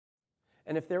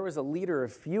And if there was a liter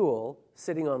of fuel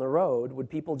sitting on the road, would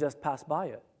people just pass by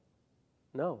it?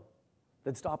 No.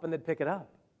 They'd stop and they'd pick it up.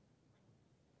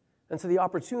 And so the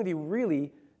opportunity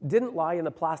really didn't lie in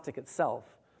the plastic itself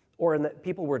or in that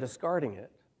people were discarding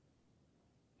it.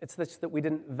 It's that we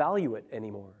didn't value it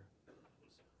anymore.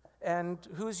 And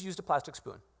who's used a plastic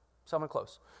spoon? Someone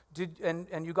close.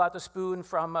 And you got the spoon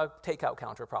from a takeout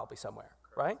counter probably somewhere,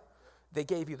 right? They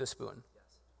gave you the spoon.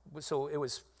 Yes. So it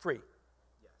was free.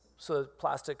 Yes. So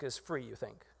plastic is free, you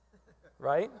think,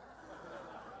 right?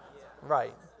 Yeah.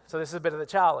 Right. So this is a bit of the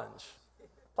challenge.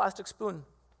 Plastic spoon,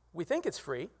 we think it's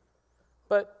free,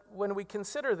 but when we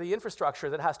consider the infrastructure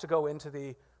that has to go into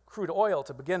the crude oil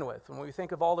to begin with, when we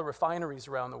think of all the refineries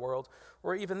around the world,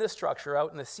 or even this structure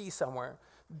out in the sea somewhere,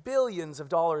 billions of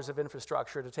dollars of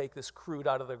infrastructure to take this crude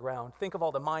out of the ground. Think of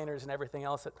all the miners and everything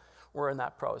else that were in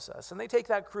that process. And they take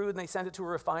that crude and they send it to a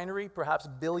refinery, perhaps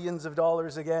billions of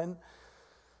dollars again.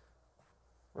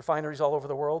 Refineries all over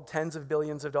the world, tens of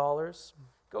billions of dollars.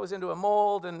 Goes into a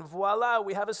mold and voila,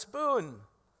 we have a spoon.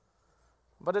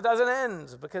 But it doesn't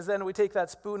end, because then we take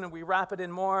that spoon and we wrap it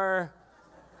in more.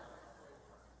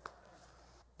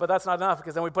 But that's not enough,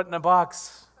 because then we put it in a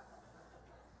box.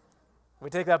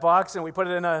 We take that box and we put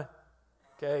it in a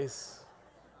case.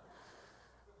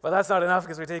 But that's not enough,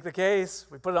 because we take the case,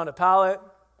 we put it on a pallet,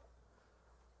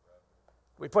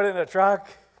 we put it in a truck,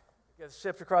 it gets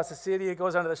shipped across the city, it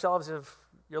goes onto the shelves of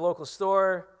your local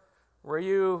store, where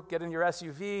you get in your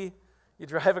SUV, you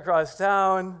drive across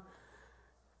town,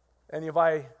 and you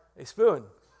buy a spoon.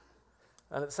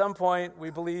 And at some point, we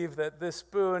believe that this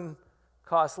spoon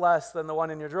costs less than the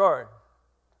one in your drawer.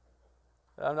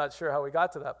 I'm not sure how we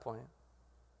got to that point.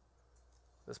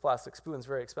 This plastic spoon is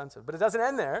very expensive. But it doesn't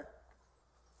end there.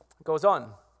 It goes on.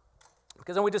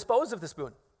 Because then we dispose of the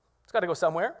spoon. It's got to go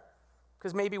somewhere.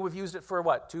 Because maybe we've used it for,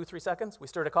 2-3 seconds? We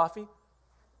stirred a coffee?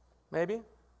 Maybe,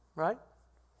 right?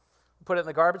 We put it in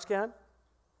the garbage can.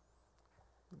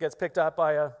 It gets picked up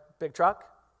by a big truck.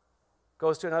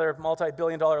 Goes to another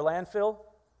multi-billion-dollar landfill,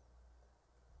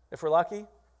 if we're lucky.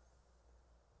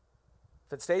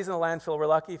 If it stays in the landfill, we're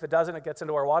lucky. If it doesn't, it gets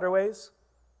into our waterways.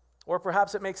 Or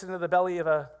perhaps it makes it into the belly of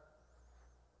an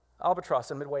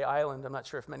albatross on Midway Island. I'm not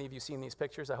sure if many of you have seen these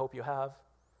pictures. I hope you have.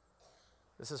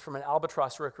 This is from an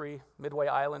albatross rookery, Midway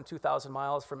Island, 2,000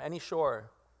 miles from any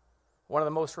shore. One of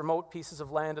the most remote pieces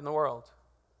of land in the world.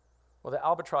 Well, the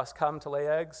albatross come to lay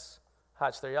eggs,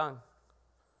 hatch their young.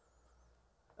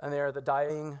 And they are the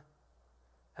dying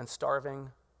and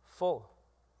starving full.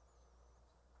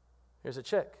 Here's a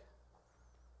chick.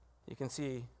 You can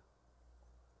see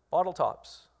bottle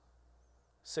tops,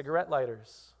 cigarette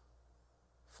lighters,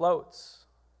 floats,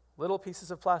 little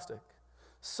pieces of plastic.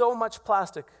 So much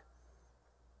plastic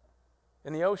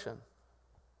in the ocean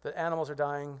that animals are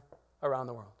dying around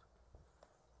the world.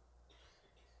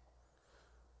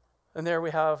 And there we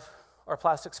have our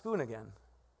plastic spoon again.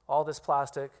 All this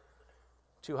plastic,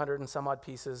 200 and some odd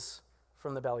pieces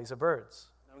from the bellies of birds.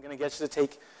 I'm going to get you to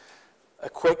take a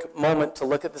quick moment to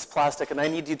look at this plastic, and I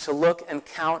need you to look and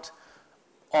count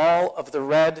all of the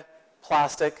red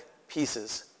plastic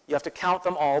pieces. You have to count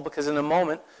them all, because in a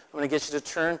moment, I'm going to get you to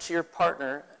turn to your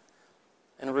partner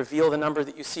and reveal the number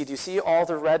that you see. Do you see all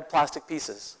the red plastic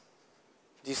pieces?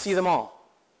 Do you see them all?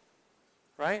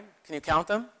 Right? Can you count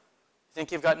them? You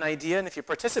think you've got an idea? And if you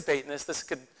participate in this, this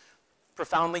could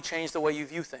profoundly change the way you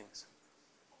view things.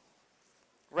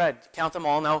 Red, count them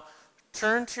all. Now,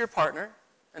 turn to your partner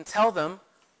and tell them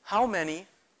how many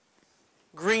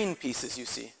green pieces you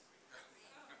see.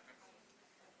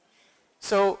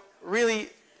 So really,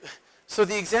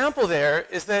 the example there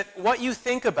is that what you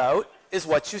think about is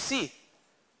what you see.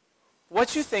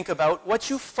 What you think about, what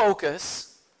you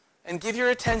focus and give your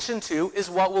attention to is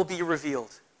what will be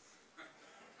revealed.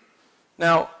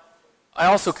 Now, I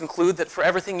also conclude that for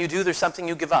everything you do, there's something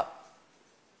you give up.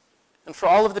 And for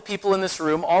all of the people in this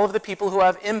room, all of the people who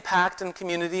have impact in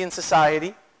community and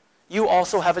society, you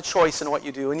also have a choice in what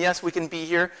you do. And yes, we can be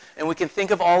here and we can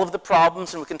think of all of the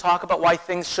problems and we can talk about why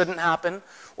things shouldn't happen,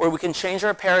 or we can change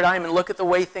our paradigm and look at the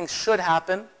way things should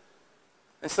happen,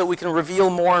 and so that we can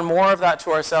reveal more and more of that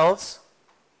to ourselves.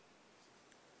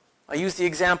 I use the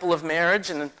example of marriage,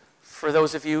 and for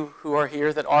those of you who are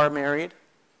here that are married,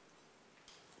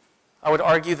 I would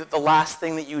argue that the last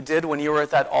thing that you did when you were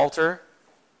at that altar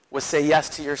was say yes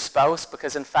to your spouse,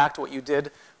 because in fact what you did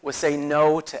was say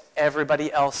no to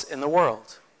everybody else in the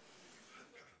world.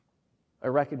 I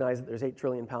recognize that there's 8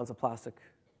 trillion pounds of plastic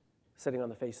sitting on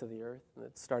the face of the earth, and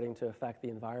it's starting to affect the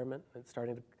environment. It's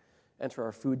starting to enter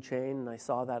our food chain, and I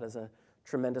saw that as a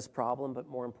tremendous problem, but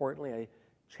more importantly, I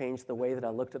changed the way that I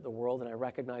looked at the world, and I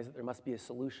recognized that there must be a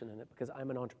solution in it because I'm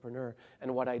an entrepreneur,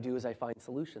 and what I do is I find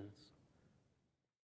solutions.